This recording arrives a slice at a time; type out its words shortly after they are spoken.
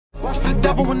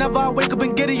Devil, whenever I wake up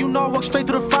and get it, you know I walk straight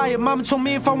through the fire. Mama told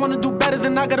me if I wanna do better,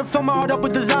 then I gotta fill my heart up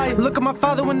with desire. Look at my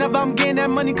father whenever I'm getting that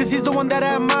money, cause he's the one that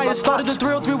I admire. Started the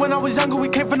 303 when I was younger, we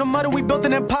came from the mud and we built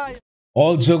an empire.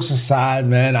 All jokes aside,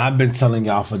 man, I've been telling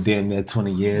y'all for damn near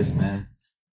 20 years, man.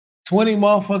 20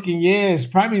 motherfucking years,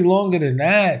 probably longer than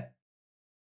that.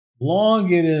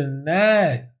 Longer than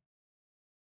that.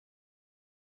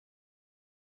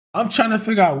 I'm trying to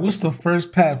figure out what's the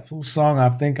first Papoose song I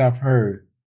think I've heard.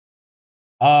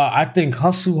 I think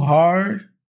Hustle Hard.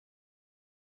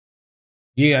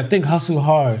 Yeah, I think Hustle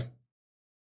Hard.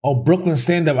 Oh, Brooklyn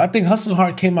Stand Up. I think Hustle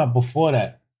Hard came out before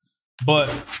that.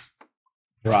 But,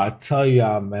 bro, I tell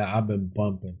y'all, man, I've been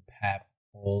bumping Pap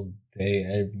all day,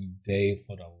 every day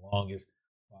for the longest.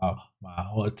 Wow, my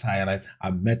whole entire life. I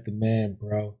met the man,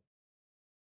 bro.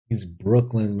 He's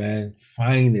Brooklyn, man.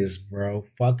 Finest, bro.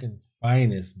 Fucking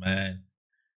finest, man.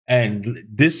 And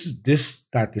this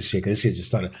not this shit, because this shit just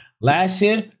started. Last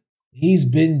year, he's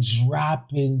been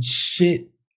dropping shit.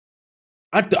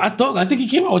 I think he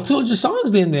came out with 200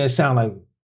 songs then there, sound like.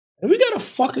 And we got a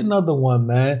fucking another one,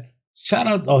 man. Shout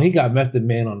out, oh, he got Method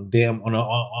Man on the damn on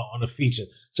a feature.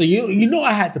 So you know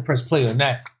I had to press play on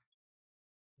that.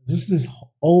 This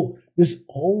old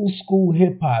school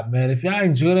hip hop, man. If y'all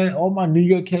enjoy that, all my New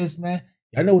York kids, man,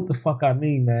 y'all know what the fuck I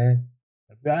mean, man.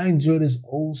 If y'all enjoy this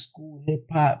old school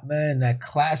hip hop, man, that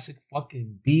classic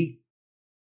fucking beat,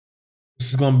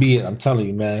 this is gonna be it. I'm telling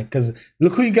you, man. Cause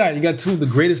look who you got. You got two of the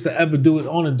greatest to ever do it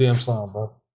on a damn song,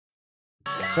 bro.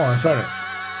 Come on, try it.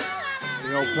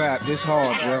 Yo, Pap, this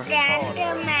hard, bro.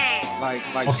 Like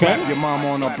okay. Slap your mama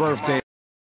on her birthday.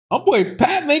 My boy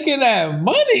Pat making that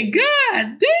money.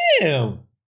 God damn.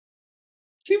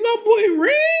 See my boy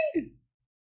Ring?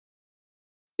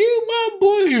 See my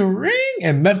boy Ring?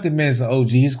 And Method Man's an OG.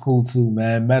 He's cool too,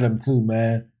 man. Met him too,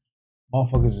 man.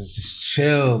 Motherfuckers is just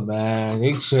chill, man.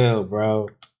 They chill, bro.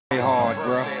 Stay hard,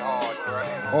 bro.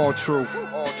 All true.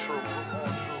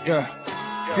 Yeah.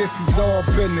 This is all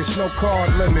business, no card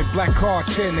limit, black card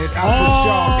tinted. I put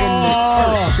y'all in the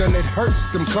search and it hurts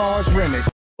them cars rented.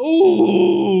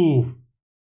 Ooh.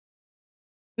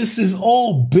 This is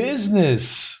all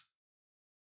business.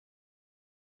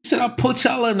 He said I put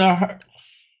y'all in the hurt.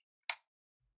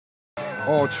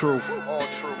 All true.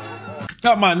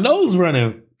 Got my nose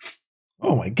running.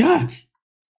 Oh my God.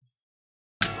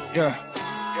 Yeah.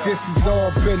 This is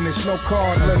all business, no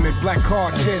card limit, black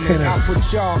card tinted. I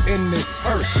put y'all in this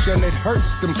search and it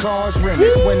hurts them cars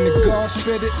rented. When the guards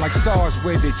spit it like SARS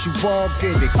with it, you ball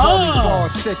get it. Calling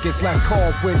bars sick, it's last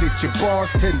call with it, your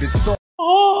bars tended. So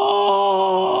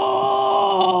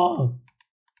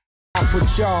I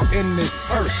put y'all in this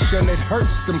search and it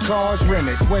hurts them cars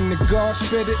rented. When the guards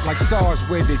spit it like SARS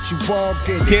with it, you ball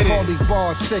get it. Call these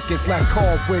bars sick, it's last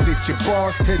call with it, your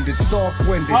bars tended.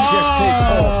 Soft-winded, just take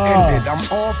off, ended. I'm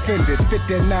offended,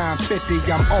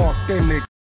 5950, I'm authentic.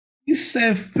 He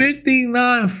said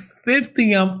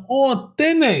 5950, I'm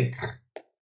authentic.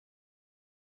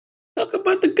 Talk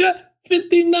about the guy,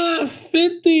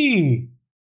 5950.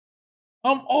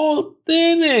 I'm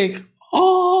authentic.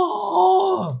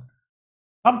 Oh,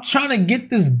 I'm trying to get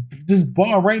this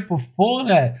bar right before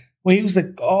that. When he was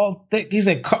like all thick, he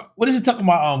said, what is he talking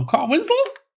about? Carl Winslow?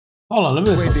 Hold on, let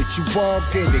me listen. With it, you ball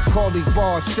get it. Call these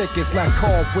bars sick, it's last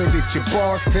call with it. Your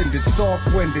bars tended,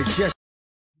 soft-winded, just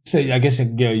say, I guess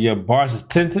your bars is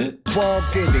tinted. Ball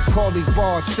get it. Call these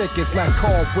bars sick, it's last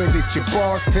call with it. Your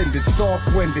bars tended,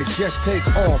 soft-winded, just take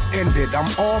off, ended. I'm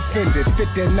offended,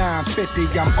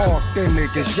 5950, I'm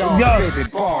authentic, it's y'all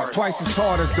fitted. Bars twice as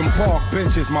hard as them park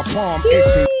benches, my palm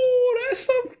itching. Ooh, that's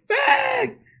a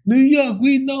fact. New York,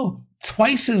 we know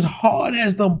twice as hard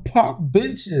as them park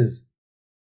benches.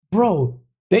 Bro,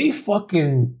 they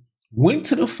fucking went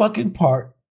to the fucking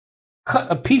park, cut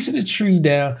a piece of the tree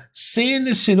down, sand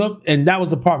this shit up, and that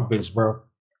was the park bench, bro.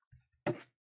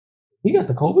 He got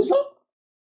the Kobe song?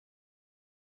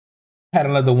 Had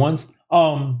another ones.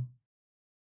 Them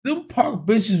park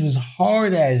benches was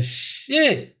hard as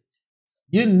shit.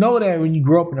 You know that when you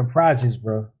grow up in the projects,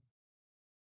 bro.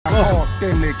 I'm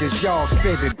authentic as y'all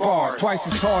fitted. Bars twice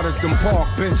as hard as them park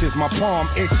benches, my palm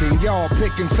itching. Y'all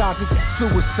picking sides, it's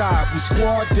suicide. We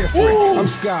squad different. Ooh. I'm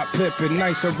Scott Pippen,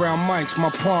 nice around mics,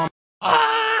 my palm.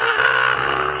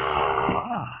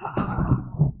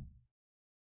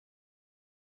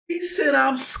 He said,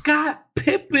 I'm Scott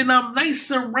Pippen, I'm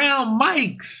nice around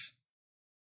mics.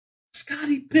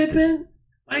 Scottie Pippen,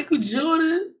 Michael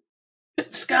Jordan,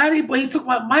 Scottie, but he took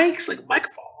my mics, like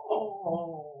microphone.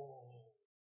 Oh.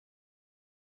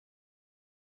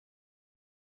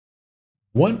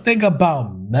 One thing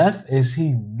about Meth is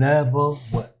he never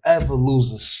will ever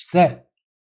lose a step.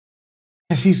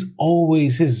 Cause he's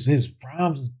always his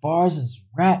rhymes, his bars, his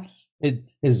rap,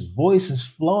 his voice is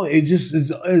flowing. It just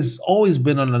is. It's always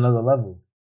been on another level.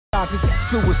 This is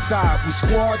suicide, we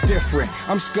squad different.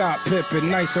 I'm Scott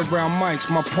Pippen, nice around mics,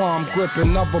 my palm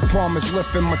gripping, other palm is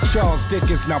lifting, my Charles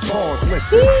Dickens. Now pause,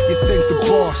 listen. You think the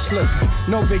ball slipping?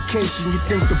 No vacation, you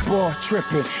think the ball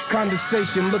tripping?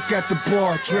 Condensation, look at the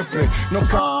bar dripping. No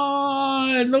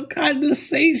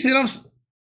condensation.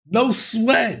 No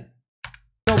sweat.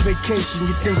 No vacation,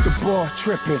 you think the ball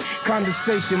tripping?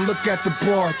 Condensation, look at the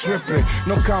bar dripping.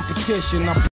 No competition.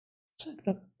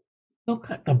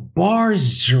 Look at the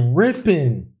bars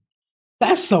dripping.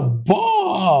 That's a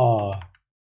bar.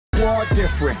 War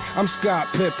different. I'm Scott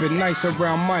Pippen, nice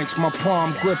around mics, my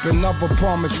palm gripping, other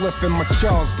palm is lifting, my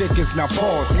Charles Dickens. Now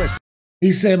pause, listen.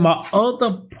 He said my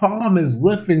other palm is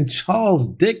lifting Charles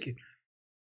Dickens.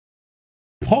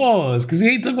 Pause, because he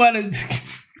ain't talking about it.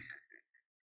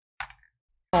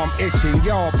 I'm itching,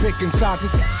 y'all picking sides,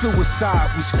 this is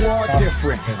suicide, we squad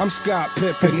different. I'm Scott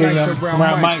Pippen, nice around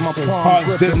mics, my palm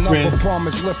gripping, upper palm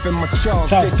is lifting, my Charles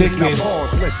Dickens. Now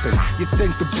pause, listen, you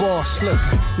think the ball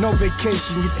slipping? No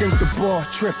vacation, you think the ball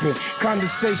tripping?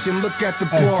 Condensation, look at the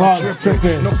ball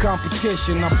dripping. No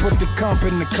competition, I put the comp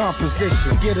in the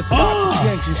composition. Get a thought's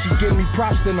attention, she give me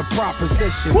props in a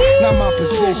proposition. Not my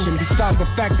position, besides the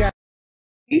fact that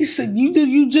he said,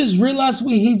 you just realized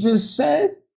what he just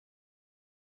said?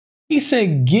 He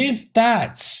said, give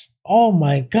thoughts. Oh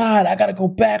my God, I gotta go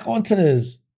back onto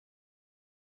this.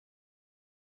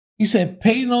 He said,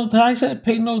 pay no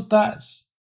thoughts,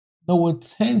 no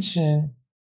attention,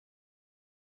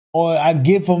 or I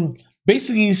give him,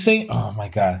 basically he's saying, oh my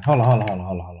God, hold on.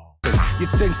 You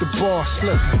think the ball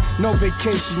slipping? No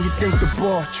vacation, you think the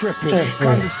ball tripping?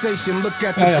 Condensation, look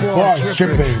at the ball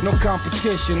dripping. No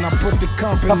competition, I put the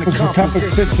comp in the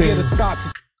composition. Get a thoughts.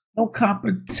 No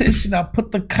competition. I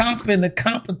put the comp in the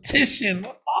competition.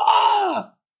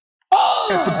 At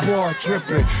the bar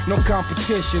dripping. No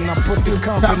competition. I put the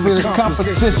comp in the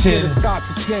composition. Get a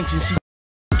thoughts attention. She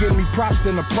give me props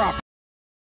in the prop.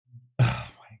 Oh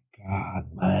my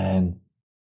God, man.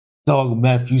 Dog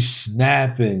Meth, you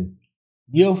snapping.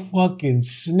 You're fucking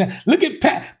snap. Look at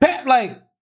Pat. Pat, like,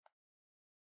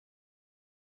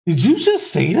 did you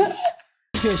just say that?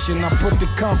 I put the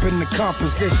comp in the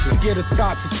composition. Get a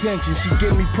thoughts attention. She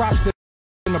give me props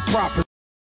in the proper.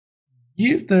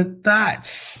 Give the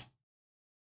thoughts.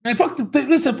 Man, fuck them.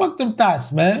 Listen, fuck them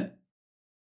thoughts, man.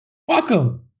 Fuck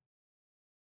them.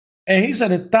 And he said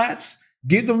the thoughts,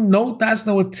 give them no thoughts,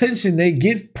 no attention. They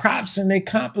give props in their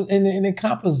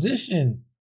composition.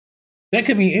 That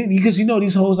could be because you know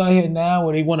these hoes out here now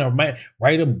where they want to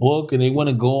write a book and they want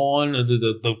to go on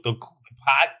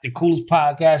the coolest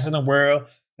podcast in the world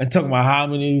and talk about how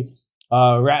many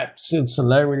rap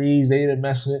celebrities they done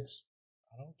mess with.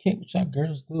 I don't care what y'all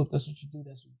girls do. If that's what you do,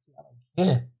 that's what you do. I don't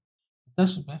care.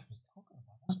 That's what Beth was talking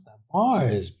about. That's what that bar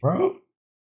is, bro.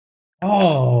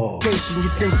 Oh. You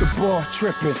think the ball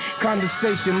tripping?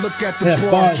 Condensation, look at the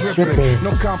ball dripping.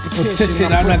 No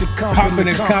competition. I'm not popping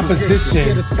in composition.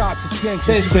 Get a thoughts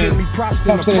attention. She give me props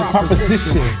in the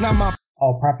proposition. Not my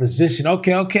proposition.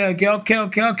 Okay. I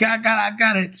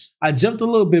got it. I jumped a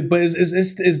little bit, but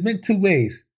it's been two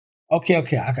ways. Okay.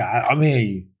 I'm hearing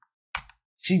you.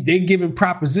 They giving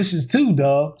propositions too,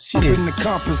 dog. Shit. In the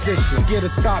composition, get a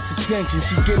thoughts attention.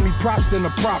 She give me props in the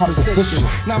proposition.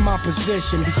 Not my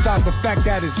position. Besides the fact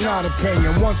that it's not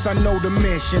opinion. Once I know the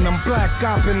mission, I'm black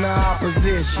op in the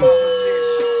opposition.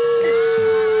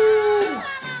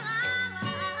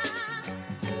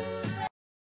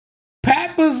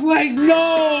 Papa's like,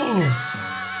 no.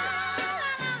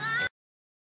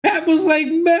 Papa's like,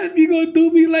 man, you gonna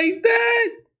do me like that?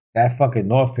 That fucking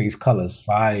North Face color's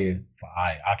fire.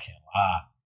 I can't lie.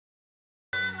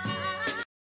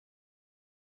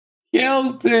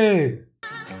 Killed it.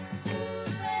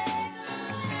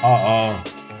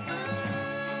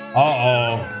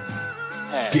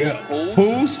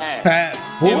 Papoose? Papoose?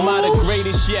 Am I the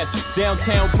greatest? Yes.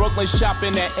 Downtown Brooklyn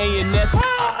shopping at A&S.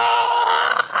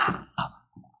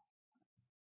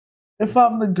 If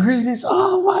I'm the greatest,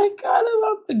 oh my God, if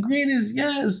I'm the greatest,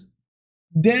 yes.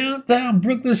 Downtown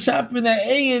Brooklyn shopping at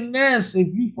A&S.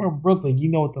 If you from Brooklyn, you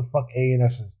know what the fuck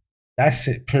A&S is. That's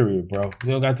it, period, bro.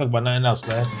 You don't gotta talk about nothing else,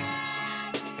 man.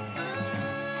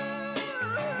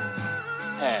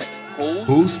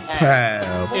 Who's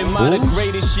Papoose? Am I the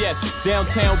greatest? Yes.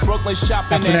 Downtown Brooklyn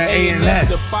shopping at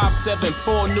A&S. The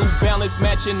 574 New Balance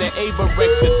matching the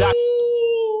Averex. The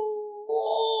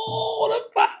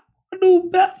New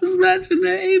Balance matching the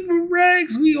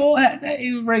Averex. We all had that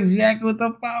Averex jacket with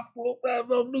the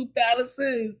 545 New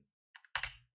Balances.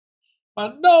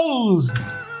 My nose.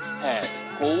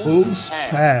 Papoose,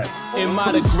 Pat. Am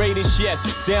I the greatest? Yes.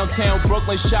 Downtown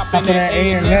Brooklyn shopping at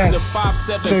A&S. The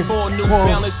 574 New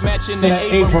Balance matching the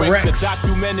Averex. The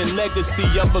documented legacy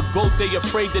of a GOAT they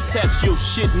afraid to test. Yo,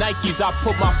 shit, Nikes, I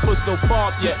put my foot so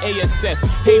far up your ASS.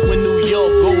 Hate when New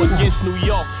York go against New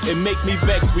York. It make me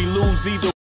vex. We lose either.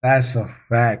 That's a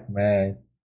fact, man.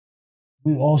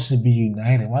 We all should be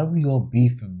united. Why do we all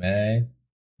beefing, man?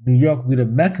 New York, we the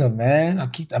Mecca, man. I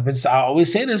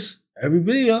always say this every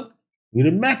video. We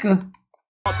the Mecca.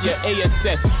 Up your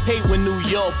ASS. Hate when New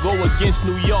York go against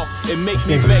New York. It makes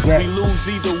me vex. We lose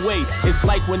either way. It's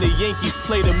like when the Yankees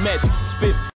play the Mets.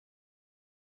 Spit.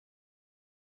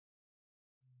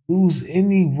 Lose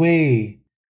anyway.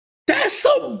 That's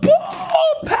a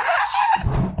ball, Pat.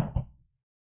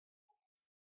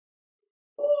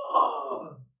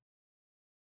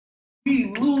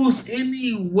 We lose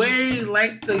anyway,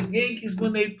 like the Yankees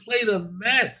when they play the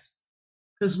Mets.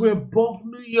 Because we're both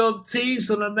New York teams,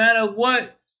 so no matter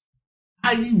what,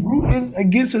 how you rooting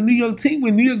against a New York team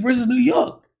when New York versus New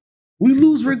York? We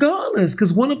lose regardless,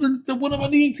 because one of our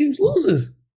New York teams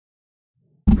loses.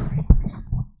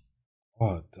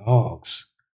 Oh, dogs.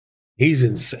 He's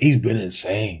been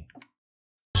insane.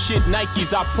 Shit,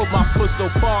 Nikes, I put my foot so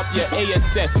far up your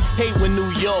ASS. Hate when New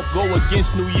York go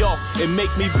against New York. It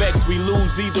make me vex. We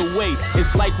lose either way.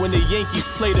 It's like when the Yankees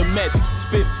play the Mets.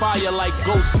 Spit fire like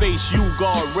Ghostface,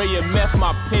 U-Guard, Ray and Meth.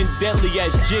 My pen deadly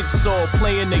as Jigsaw.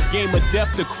 Playing the game of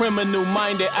death. The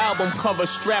criminal-minded album cover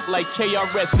strapped like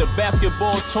KRS. The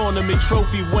basketball tournament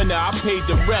trophy winner. I paid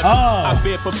the reps. I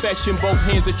bear perfection. Both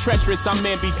hands are treacherous. I'm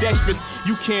ambidextrous.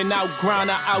 You can't outgrind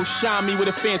or outshine me with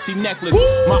a fancy necklace.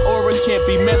 My aura can't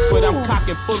be messed with. I'm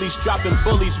cocking fullies, dropping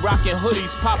bullies, rocking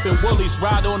hoodies, popping woolies,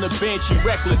 ride on the banshee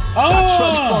reckless. Got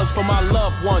trust funds for my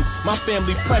loved ones, my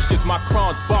family precious, my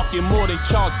crowns barking more than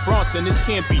Charles Bronson. This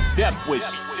can't be Death Wish.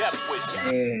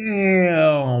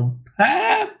 Damn,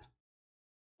 Pap,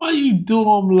 why you do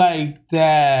them like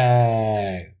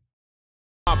that?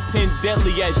 My pen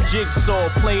deadly as Jigsaw,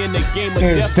 playing the game of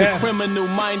death. The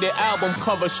criminal-minded album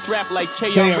cover strapped like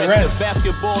KRS. The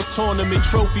basketball tournament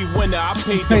trophy winner. I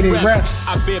paid the reps.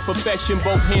 I bear perfection.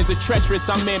 Both hands are treacherous.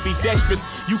 I'm ambidextrous.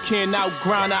 You can't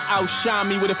outgrind or outshine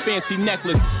me with a fancy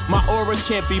necklace. My aura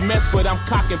can't be messed with. I'm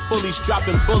cocking fullies,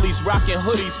 dropping bullies, rocking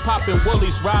hoodies, popping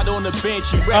woolies, ride on the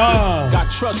banshee reckless. Got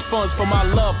trust funds for my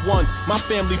loved ones, my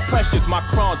family precious. My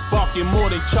crowns barking more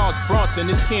than Charles Bronson.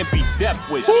 This can't be Death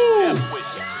Wish. Death Wish.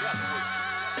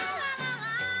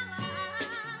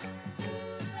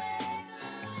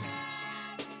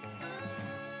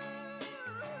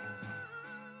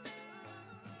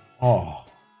 Oh,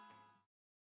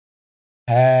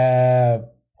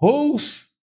 Papoose.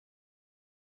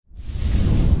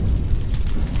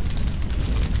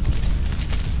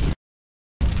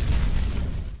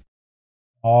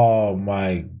 Oh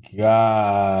my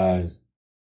God.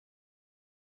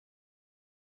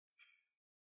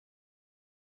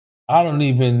 I don't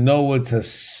even know what to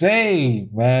say,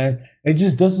 man. It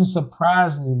just doesn't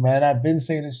surprise me, man. I've been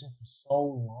saying this shit for so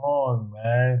long,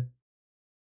 man.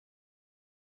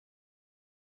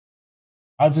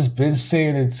 I've just been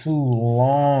saying it too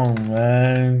long,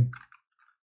 man.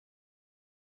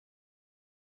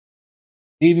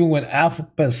 Even when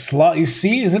Alphabet Slot, you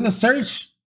see, it's in the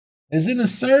search. It's in the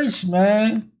search,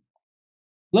 man.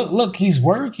 Look, he's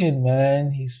working,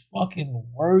 man. He's fucking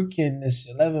working this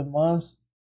 11 months.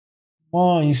 Come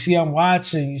on, you see, I'm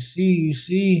watching. You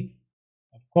see.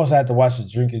 Of course, I have to watch the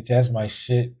drinking test, my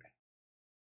shit.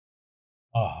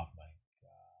 Oh, my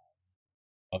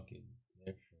God. Fucking.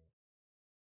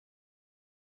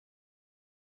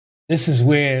 This is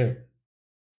where,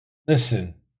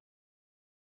 listen.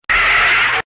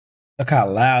 Look how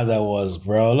loud that was,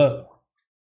 bro. Look.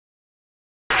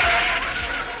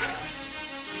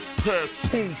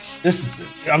 Papoose. This is,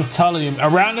 I'm telling you,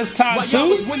 around this time too. I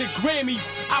was winning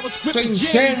Grammys, I was gripping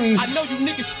Jerry's. I know you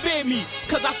niggas fear me,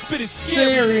 cause I spit it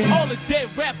scary. All the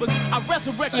dead rappers, I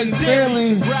resurrect them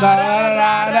daily.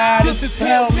 This is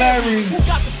Hail Mary. Who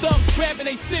got the thumbs grabbing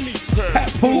they simmies?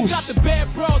 Papoose. Who got the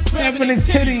bad bras grabbing their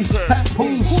titties?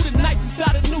 Papoose. Who the nicest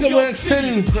out of New York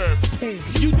City?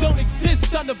 You don't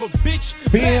exist, son of a bitch.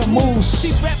 Being moose.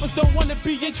 See, rappers don't wanna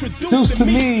be introduced to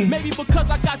me. Maybe because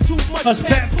I got too much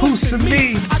Papoose to me.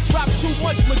 I drop too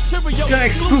much material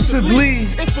exclusively.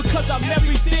 It's because I'm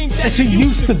everything that you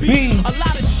used to be. A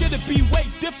lot of shit would be way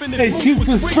different if Moose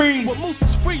was free. Well, Moose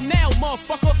is free now,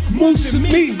 motherfucker. Moose and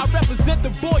me. I represent the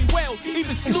boy well.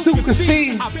 Even Snoop can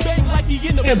see. I bang like he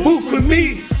in the booth for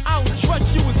me. I don't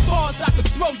trust you as far as I could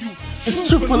throw you. It's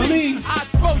truthfully. I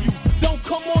throw you. Don't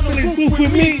come on the roof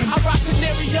with me. I rock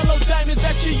canary yellow diamonds,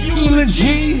 that's your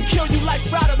eulogy. Kill you like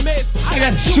Spider Man. I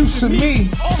got juice in me.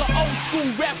 All the old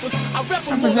school rappers, I rap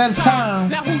them all the time.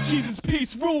 Now who Jesus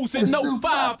peace rules in no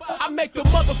 5. I make the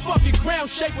motherfucking ground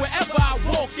shake wherever I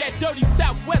walk at. Dirty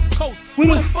Southwest Coast.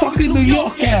 Where the fuck is New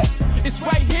York at? It's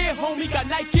right here, homie. Got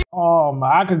Nike. Oh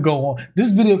my, I could go on.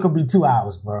 This video could be 2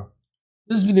 hours, bro.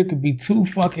 This video could be 2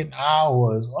 fucking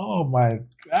hours. Oh my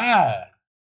God.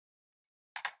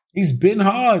 He's been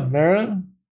hard, bro.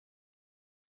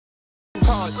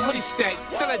 Hard, money stack,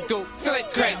 sell that dope, sell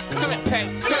that crack, sell that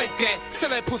pack, sell that gat, sell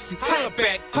that pussy, holla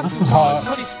back, hustle hard,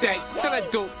 money stack, sell that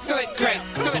dope, sell that crack,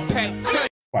 sell that pack, sell that.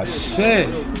 My shit.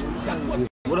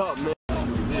 What up, man?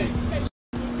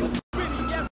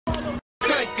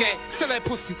 Sell that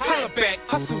pussy, holla back,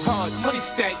 hustle hard, money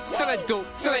stack, sell that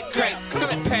dope, sell that crack, sell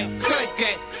that pack, sell that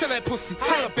gat, sell that pussy,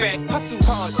 holla back, hustle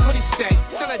hard, money stack,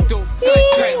 sell that dope, sell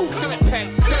that crack, sell that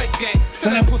pack, sell that gat,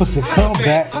 sell that pussy, holla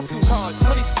back, hustle hard,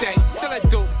 money stack, sell that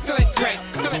dope, sell that crack,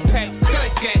 sell that pack, sell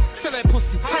that gat, sell that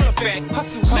pussy, holla back,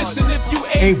 hustle hard. Listen, if you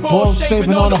ain't ball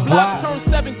shaving on the block, turn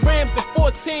 7 grams to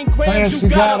 14 grams, you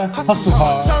gotta hustle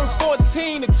hard. Turn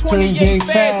 14 to 28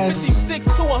 fast,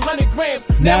 56 to 100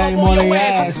 grams. Now I'm on your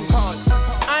ass.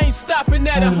 I ain't stopping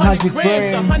at 100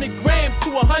 grams, 100 grams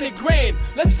to 100 grand.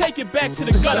 Let's take it back to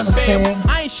the gutter, fam.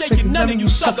 I ain't shaking none of you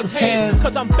suckers' hands,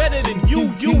 cause I'm better than you,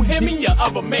 him, and your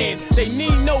other man. They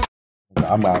need no.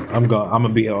 I'm out. I'm gonna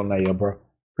be here all night, yo, bro.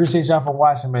 Appreciate y'all for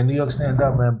watching, man. New York stand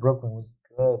up, man. Brooklyn was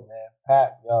good, man.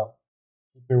 Pat, yo,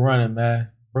 keep it running,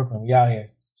 man. Brooklyn, we out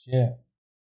here. Shit.